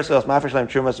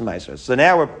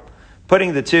now we're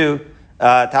putting the two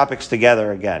topics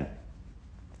together again.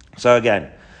 So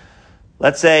again,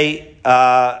 let's say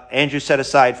Andrew set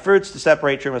aside fruits to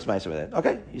separate Trumas Meiser with it.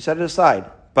 Okay, you set it aside,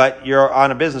 but you're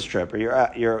on a business trip, or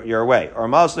you're away. Or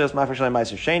Ma'aslios Ma'afresh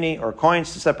Meiser Sheni, or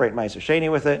coins to separate Meiser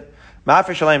Sheni with it.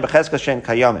 Ma'afresh aleim b'cheskas shen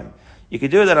kayamim. You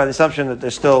could do that on the assumption that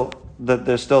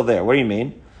they're still there. What do you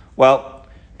mean? Well,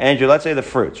 Andrew, let's say the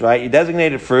fruits, right? You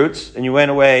designated fruits, and you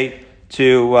went away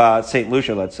to St.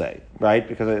 Lucia, let's say, right?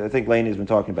 Because I think Laney's been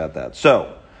talking about that.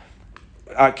 So,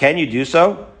 can you do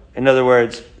so? In other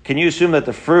words, can you assume that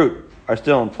the fruit are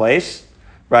still in place,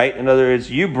 right? In other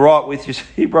words, you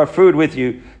brought food with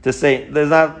you to there's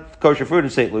not kosher food in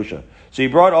St. Lucia. So you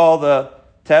brought all the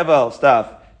tevel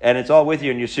stuff, and it's all with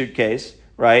you in your suitcase,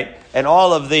 right? And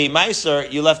all of the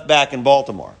meiser you left back in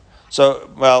Baltimore. So,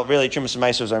 well, really, Chumas and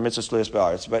Meisers are mitzvahs Luyas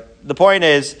Ba'aretz. But the point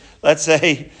is, let's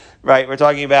say, right, we're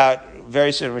talking about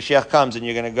very soon Mashiach comes and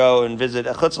you're going to go and visit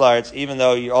a Chutz La'aretz, even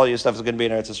though all your stuff is going to be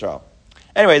in Eretz Yisrael.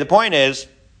 Anyway, the point is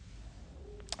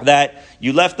that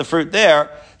you left the fruit there.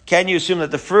 Can you assume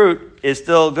that the fruit is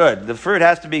still good? The fruit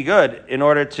has to be good in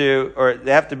order to, or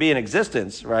they have to be in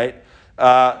existence, right?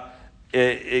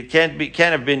 It can't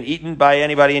have been eaten by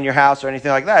anybody in your house or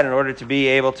anything like that in order to be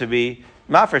able to be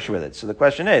mafresh with it. So the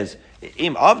question is,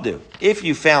 im avdu, if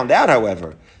you found out,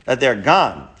 however, that they're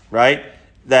gone, right?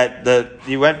 That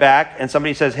you went back and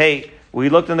somebody says, hey, we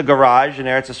looked in the garage in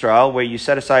Eretz Yisrael where you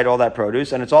set aside all that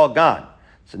produce and it's all gone.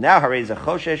 So now harei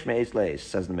zechoshesh me'es leis,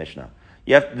 says the Mishnah.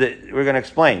 We're going to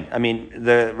explain. I mean,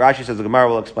 the Rashi says the Gemara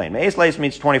will explain. Me'es leis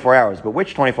means 24 hours, but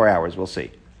which 24 hours? We'll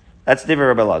see. That's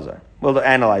Divrei Rabbi Elazar. We'll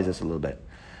analyze this a little bit.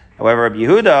 However, Rabbi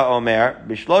Yehuda Omer,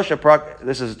 Bishlosha Prak,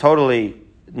 this is totally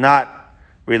not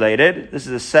related. This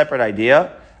is a separate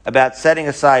idea about setting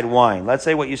aside wine. Let's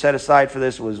say what you set aside for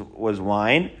this was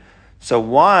wine. So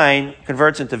wine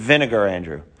converts into vinegar,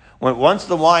 Andrew. Once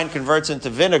the wine converts into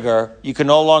vinegar, you can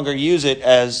no longer use it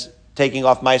as taking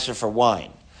off meiser for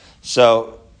wine.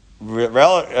 So,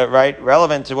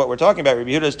 relevant to what we're talking about,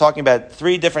 Rabbi Yehuda is talking about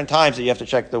 3 different times that you have to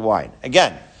check the wine.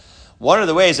 Again, one of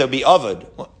the ways that would be ovid.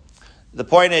 The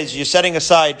point is, you're setting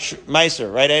aside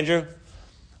meiser, right, Andrew?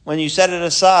 When you set it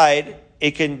aside,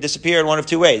 it can disappear in one of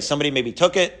 2 ways. Somebody maybe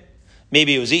took it,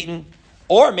 maybe it was eaten,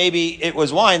 or maybe it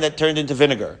was wine that turned into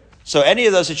vinegar. So any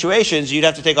of those situations, you'd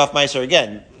have to take off meiser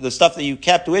again. The stuff that you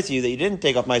kept with you that you didn't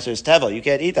take off meiser is tevel. You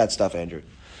can't eat that stuff, Andrew.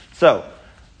 So,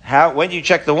 when do you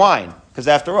check the wine? Because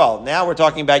after all, now we're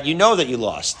talking about, you know that you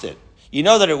lost it. You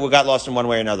know that it got lost in one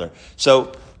way or another.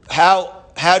 So how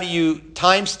do you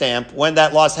timestamp when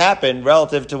that loss happened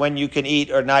relative to when you can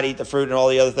eat or not eat the fruit and all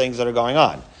the other things that are going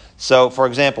on? So, for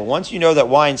example, once you know that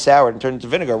wine soured and turned into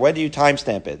vinegar, when do you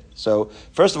timestamp it? So,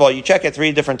 first of all, you check it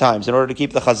 3 different times in order to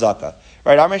keep the chazaka.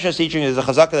 Right? Our Mishnah is teaching is the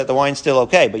chazaka that the wine's still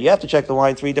okay, but you have to check the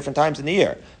wine 3 different times in the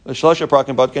year. First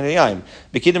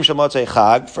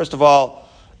of all,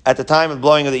 at the time of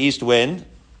blowing of the east wind,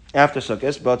 after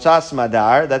Sukkot, botzas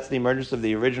madar, that's the emergence of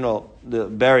the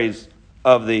berries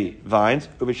of the vines,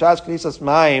 ubishas knisas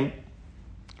maim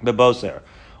beboser,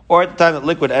 or at the time that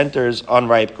liquid enters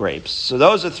unripe grapes. So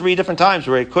those are 3 different times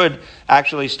where it could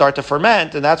actually start to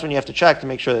ferment, and that's when you have to check to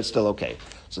make sure that it's still okay.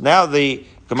 So now the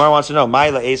Gemara wants to know,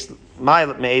 what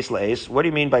do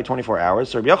you mean by 24 hours?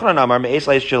 So Rabbi Yochanan Amar me'es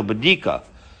leis shel bedika.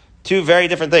 2 very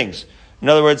different things. In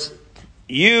other words,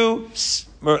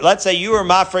 let's say you were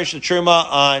mafresh the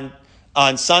truma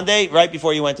on Sunday, right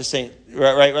before you went to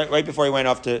right before you went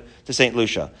off to St.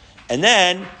 Lucia. And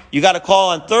then you got a call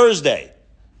on Thursday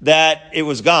that it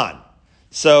was gone.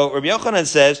 So Rabbi Yochanan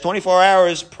says 24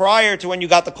 hours prior to when you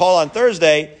got the call on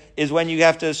Thursday is when you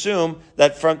have to assume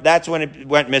that's when it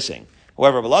went missing.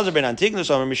 However, Rabbi Elazar ben Antignus,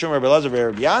 Mishum Rabbi Elazar ben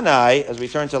Rabbi Yanai, as we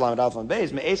turn to Lamed Aleph on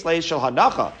Beis, me'es leis shel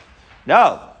hanacha.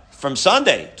 No, from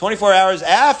Sunday, 24 hours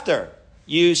after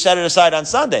you set it aside on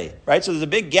Sunday, right? So there's a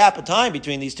big gap of time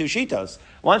between these 2 shitos.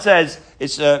 One says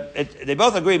they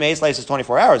both agree me'es leis is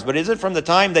 24 hours, but is it from the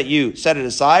time that you set it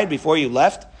aside before you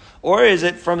left, or is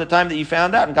it from the time that you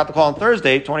found out and got the call on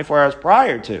Thursday, 24 hours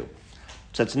prior to?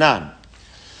 So it's none.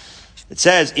 It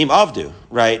says, im avdu,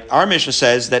 right? Our Mishnah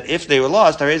says that if they were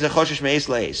lost, so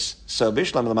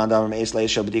bishlam l'mandam me'es leis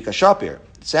shel bedika shapir.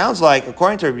 It sounds like,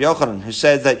 according to Rabbi Yochanan, who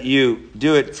said that you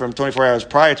do it from 24 hours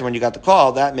prior to when you got the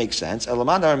call, that makes sense. But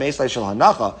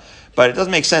it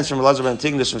doesn't make sense from Elazar ben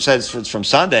Antignus, who says it's from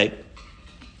Sunday.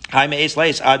 Then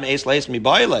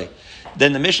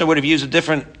the Mishnah would have used a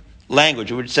different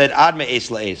language. It would have said ad me'es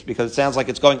leis, because it sounds like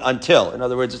it's going until. In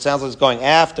other words, it sounds like it's going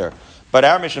after. But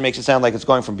our Mishnah makes it sound like it's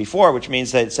going from before, which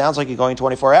means that it sounds like you're going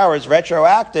 24 hours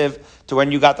retroactive to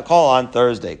when you got the call on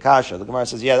Thursday. Kasha. The Gemara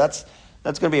says, yeah, that's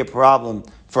going to be a problem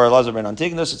for Elazar ben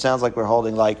Antignus. It sounds like we're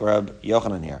holding like Reb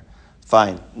Yochanan here.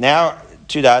 Fine. Now,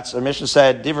 2 dots. Our Mishnah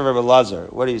said, Divrei Reb Elazar.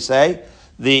 What do you say?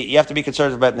 You have to be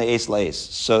concerned about the Eis Leis.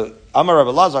 So, Amar Reb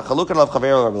Elazar, Chalukan Lav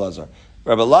Chaver Reb Elazar.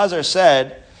 Reb Elazar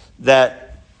said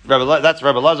that, that's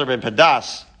Reb Elazar ben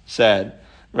Padas said,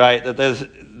 right, that there's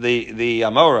the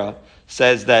Amora,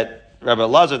 says that Rabbi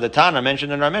Elazar, the Tana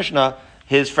mentioned in our Mishnah,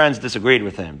 his friends disagreed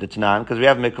with him, the Tanan, because we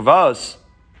have mikvahs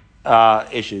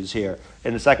issues here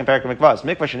in the second parak of mikvahs.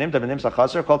 Mikvah shenimta v'nimsa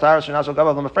chaser kol taras shenaso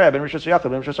gabav l'mafreya ben rishus yachid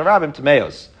ben rishus harabim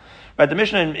tameos. Right, the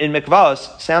Mishnah in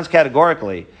mikvahs sounds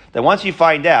categorically that once you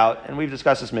find out, and we've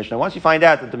discussed this Mishnah, once you find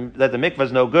out that the mikvah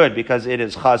is no good because it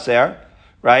is chaser,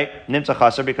 right, nimsa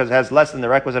chaser, because it has less than the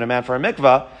requisite amount for a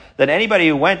mikvah, then anybody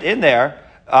who went in there,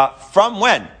 from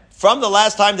when? From the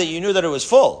last time that you knew that it was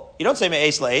full. You don't say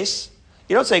me'es la'es.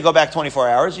 You don't say go back 24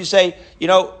 hours. You say,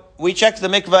 we checked the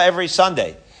mikvah every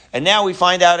Sunday. And now we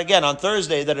find out again on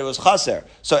Thursday that it was chaser.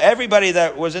 So everybody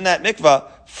that was in that mikvah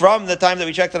from the time that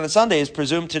we checked it on Sunday is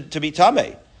presumed to be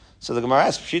tameh. So the Gemara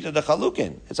asks, Pshita de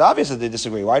chalukin. It's obvious that they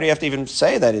disagree. Why do you have to even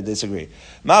say that they disagree?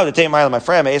 No. In other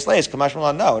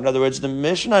words, the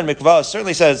Mishnah in mikvah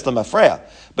certainly says the mafreya,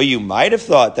 but you might have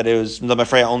thought that it was the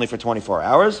mafreya only for 24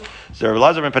 hours. So Rabbi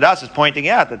Elazar ben Padas is pointing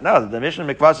out that no, the Mishnah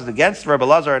in mikvah is against Rabbi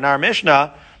Elazar in our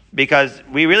Mishnah, because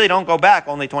we really don't go back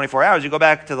only 24 hours. You go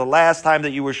back to the last time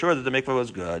that you were sure that the mikvah was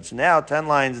good. So now 10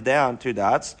 lines down, 2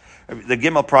 dots. The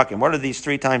Gimel Prakim. What are these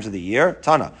 3 times of the year?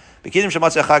 Tana.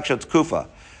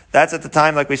 That's at the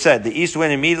time, like we said, the east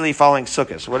wind immediately following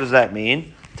Sukkot. What does that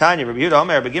mean? Tanya, Rabbi Yehuda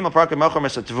Omer, Begimel Prakim Mocher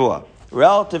Mesat.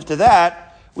 Relative to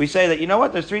that, we say that,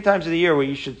 there's 3 times of the year where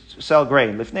you should sell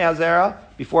grain. Lifnei Hazera,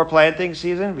 before planting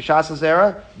season, V'shas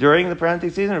Hazera, during the planting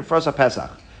season, and V'fros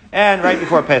HaPesach. And right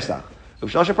before Pesach.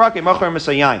 3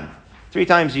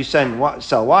 times you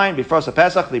sell wine, before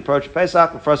Pesach, the approach of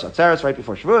Pesach, before Atzeres, right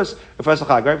before Shavuos, before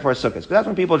Chag, right before Sukkot. Because that's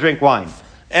when people drink wine.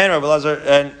 And Rabbi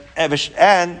Elazar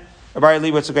and Rabbi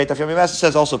Leibowitz, a great Daf Yomi Master,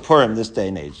 says also Purim this day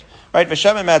and age. Right?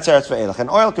 V'shemen me'atzeres ve'elach. And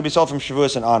oil could be sold from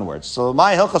Shavuos and onwards. So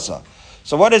my hilchasa.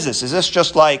 So what is this? Is this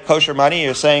just like kosher money?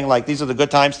 You're saying like these are the good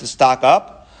times to stock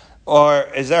up? Or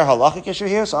is there a halachic issue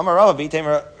here? So Amar Rava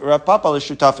v'yitem Rav Papa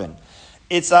l'shutafin.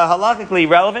 It's halachically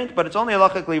relevant, but it's only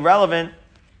halachically relevant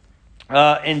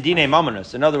in Dinei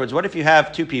Mamonus. In other words, what if you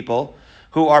have 2 people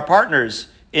who are partners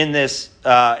in this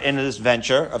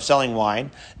venture of selling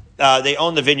wine? They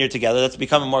own the vineyard together. That's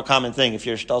become a more common thing if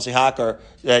you're Shtalsi Haker,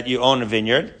 that you own a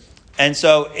vineyard. And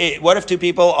so what if 2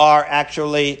 people are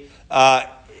actually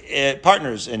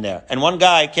partners in there? And one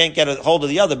guy can't get a hold of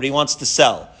the other, but he wants to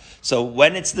sell. So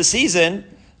when it's the season,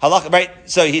 right?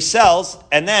 So he sells,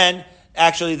 and then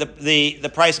actually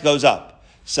the price goes up.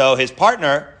 So his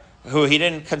partner, who he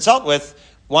didn't consult with,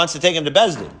 wants to take him to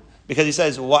Bezdin, because he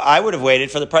says, well, I would have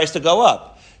waited for the price to go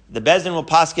up. The Bezdin will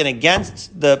paskin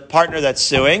against the partner that's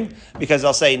suing, because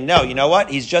they'll say, no, you know what?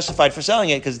 He's justified for selling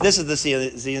it, because this is the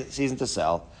season to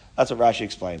sell. That's what Rashi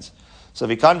explains. So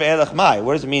Vikan ve'elach mai.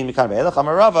 What does it mean, Vikan ve'elach?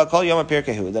 Amarava kol yom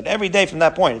pirkehu. That every day from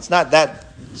that point, it's not that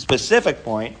specific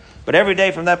point, but every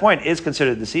day from that point is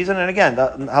considered the season. And again,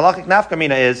 the halachic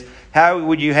nafkamina is, how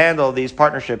would you handle these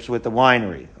partnerships with the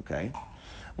winery? Okay.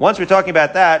 Once we're talking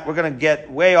about that, we're going to get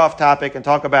way off topic and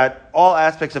talk about all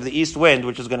aspects of the east wind,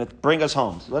 which is going to bring us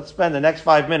home. So let's spend the next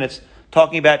 5 minutes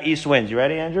talking about east winds. You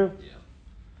ready, Andrew? Yeah.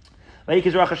 You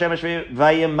remember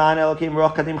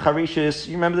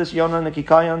this, Yonah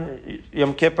Nikikayon,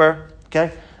 Yom Kippur?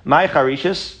 Okay. My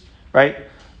Charishis, right?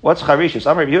 What's Charishis?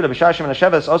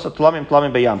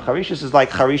 Charishis is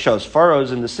like Charishos,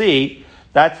 furrows in the sea.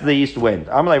 That's the east wind.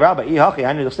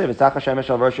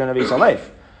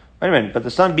 Wait a minute, but the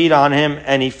sun beat on him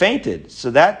and he fainted. So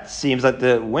that seems like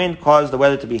the wind caused the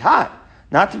weather to be hot,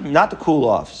 not to cool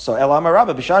off. So yeah,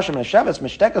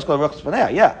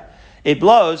 it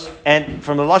blows, and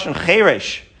from the lashon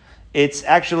cheresh, it's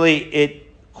actually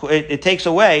it takes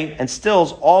away and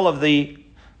stills all of the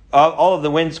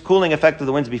wind's cooling effect of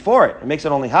the winds before it. It makes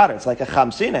it only hotter. It's like a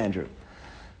chamsin, Andrew.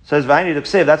 Says Vayni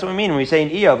Duksiv. That's what we mean when we say in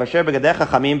Iyov, Asher begadecha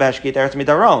chamim b'hashkit eretz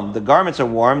midarom. The garments are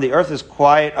warm. The earth is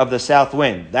quiet of the south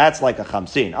wind. That's like a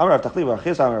chamsin.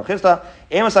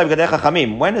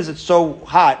 When is it so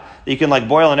hot that you can like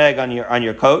boil an egg on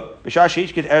your coat?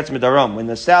 When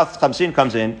the south chamsin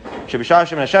comes in,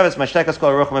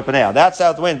 that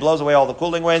south wind blows away all the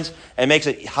cooling winds and makes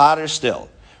it hotter still.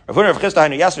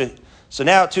 So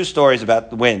now 2 stories about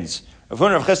the winds. Rav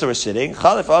Huna and Rav Chisda were sitting.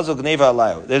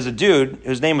 There's a dude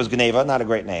whose name was Gneva, not a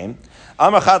great name.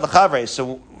 So Rav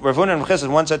Huna and Rav Chisda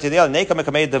one said to the other,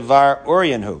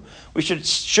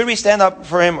 should we stand up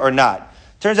for him or not?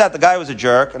 Turns out the guy was a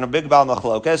jerk and a big Baal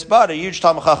Machlokes, but a huge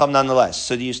Talmud Chacham nonetheless.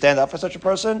 So do you stand up for such a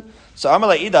person? So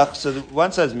Amalei Idach, so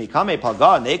one says, Mikame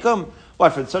Palga Nekum.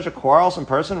 What, for such a quarrelsome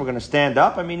person, we're going to stand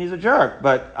up? I mean, he's a jerk.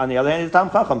 But on the other hand, he's a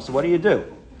Talmud Chacham, so what do?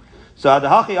 So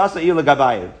Adahachi Asa Ila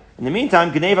Gabayev. In the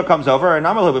meantime, Geneva comes over, and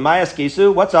Amalhu b'mayas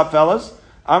kisu. What's up, fellas?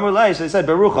 Amrulay, so they said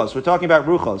Beruchos. We're talking about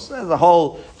Ruchos. There's the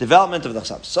whole development of the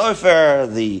Chasam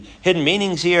Sofer, the hidden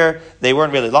meanings here. They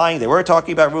weren't really lying. They were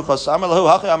talking about Ruchos.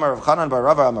 Amrlahu Hachi Amar Rav Chanan Bar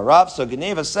Rava Amar. So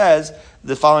Geneva says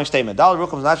the following statement: Dal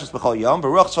Ruchos Nachos B'Chol Yom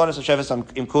Beruch Tzvonis Hasheves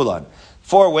Im Kulan.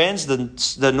 4 winds.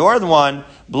 The northern one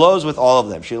blows with all of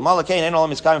them. You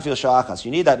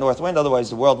need that north wind, otherwise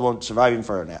the world won't survive even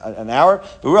for an hour.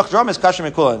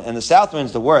 And the south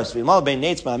wind's the worst. If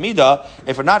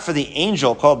we're not for the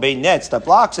angel called Bein Netz that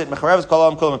blocks it,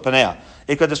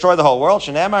 it could destroy the whole world.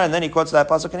 And then he quotes that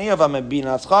pasuk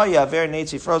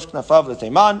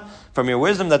from your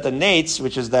wisdom that the Netz,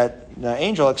 which is that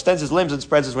angel, extends his limbs and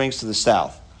spreads his wings to the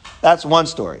south. That's one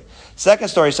story. Second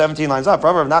story, 17 lines up.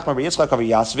 Rabbi Rav Nachman bar Yitzchak of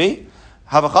Yasvi,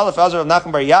 Havachalaf Azar of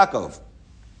Nachman bar Yaakov.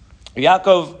 Rav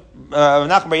Nachman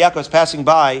bar Yaakov is passing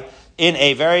by in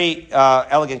a very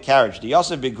elegant carriage. The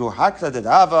Yosef Bigur Hakta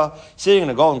Dedava, sitting in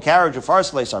a golden carriage, of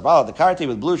Farsalei Sarbala, the Karti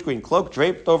with blue green cloak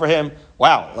draped over him.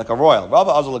 Wow, like a royal.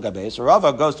 Rava Azal Lagabe. So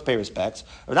Rava goes to pay respects.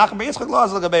 Rav Nachman bar Yitzchak Lo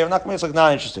Azal Lagabe. Rav Nachman bar Yitzchak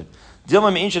not interested.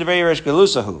 Dilma Me'incha Devei Reish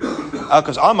Galusahu.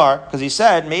 Because Amar, because he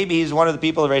said maybe he's one of the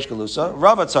people of Reish Galusa.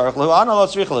 Rava Tzarech Lahu, Ana Lo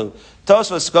Tzrich Lahu.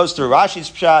 Tosfos goes through Rashi's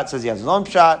pshat, says he has his own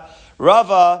pshat.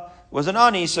 Rava was an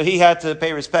ani, so he had to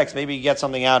pay respects. Maybe he get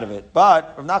something out of it.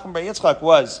 But Rav Nachman bar Yitzchak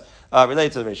was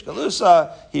related to the Reish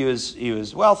Galusa. He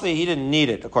was wealthy. He didn't need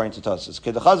it, according to Tosfos.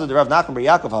 Kedachazah the Rav Nachman bar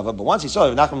Yaakov Hava. But once he saw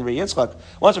Rav Nachman bar Yitzchak,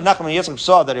 once Rav Nachman bar Yitzchak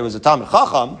saw that it was a Talmid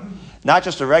Chacham, not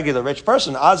just a regular rich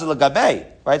person, Azal Gabay,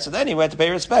 right? So then he went to pay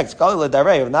respects. Kali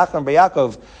L'Darei of Nachman bar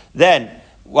Yaakov then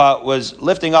was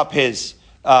lifting up his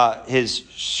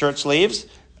shirt sleeves.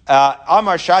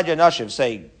 Amar Shadya Nashiv,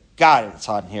 say, God, it's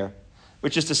hot in here.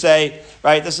 Which is to say,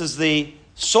 right, this is the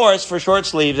source for short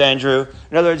sleeves, Andrew.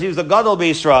 In other words, he was a Gadol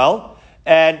B'Yisrael,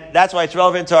 and that's why it's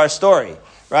relevant to our story.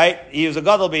 Right? He was a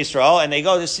Gadol B'Yisrael, and they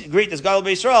go to greet this Gadol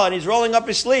B'Yisrael, and he's rolling up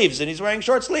his sleeves, and he's wearing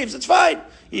short sleeves. It's fine.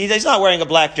 He's not wearing a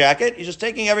black jacket. He's just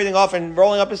taking everything off and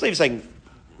rolling up his sleeves, saying,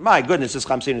 my goodness, this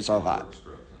Chamsin is so hot.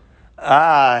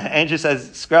 Andrew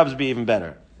says, scrubs be even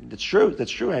better. That's true,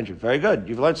 Andrew. Very good.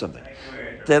 You've learned something.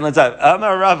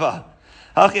 Amar Rava.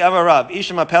 Amar Rav.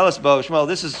 Isha Mapelis Bo. Shmuel,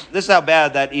 this is how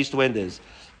bad that east wind is.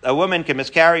 A woman can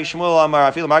miscarry. Shmuel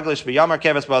Amar Afil Marglish B'Yamar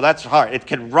Keves Bo. That's hard. It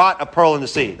can rot a pearl in the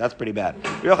sea. That's pretty bad.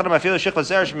 Yochanan Afil Shechla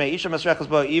Zerish Me Isha Masrechas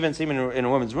Bo. Even semen in a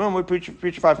woman's room. We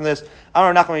preachify from this.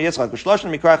 Amar Nachman Yitzchak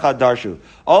Shloshim Mikrachad Darshu.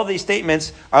 All these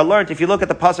statements are learned if you look at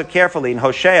the pasuk carefully in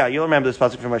Hosea. You'll remember this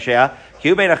pasuk from Hosea. Ki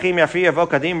ubein achim yafri yavo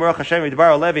kadim ruach Hashem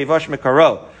yidbar olevi vosh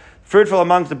mikaro. Fruitful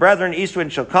amongst the brethren, east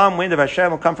wind shall come, wind of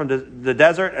Hashem will come from the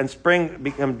desert, and spring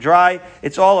become dry.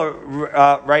 It's all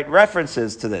right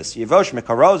references to this. Yevosh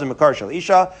mekaroz and mekar shel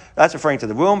isha, that's referring to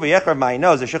the womb. V'yecher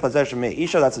ma'inoz, the shechvat zer shemei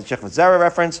isha, that's the shechvat zera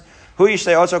reference. Hu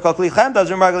yishtei also kol kli chemda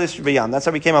zum margalis b'yam, that's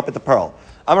how we came up with the pearl.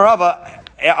 Amarava,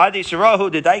 adi shirahu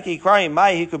dedaiki krayim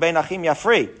mai hiku bein achim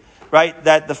yafri. Right,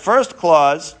 that the first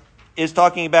clause is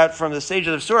talking about from the stage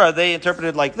of the surah, they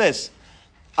interpreted like this.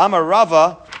 Amar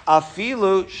Rava,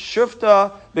 afilu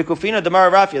shufta bekufina damar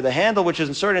rafia. The handle which is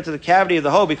inserted into the cavity of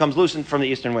the hoe becomes loosened from the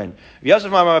eastern wind. Yosef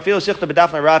Amar afilu sichta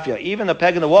bedafna rafia. Even the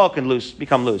peg in the wall can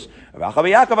become loose. Even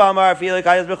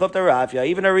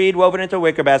a reed woven into a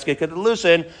wicker basket could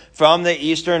loosen from the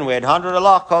eastern wind. 100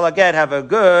 alach kol aget. Have a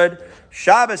good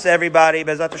Shabbos, everybody.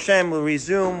 Bezat Hashem will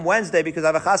resume Wednesday because I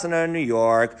have a chasana in New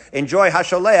York. Enjoy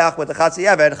Hasholeach with the Chatzi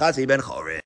Eved, Chatzi Ben Chorin.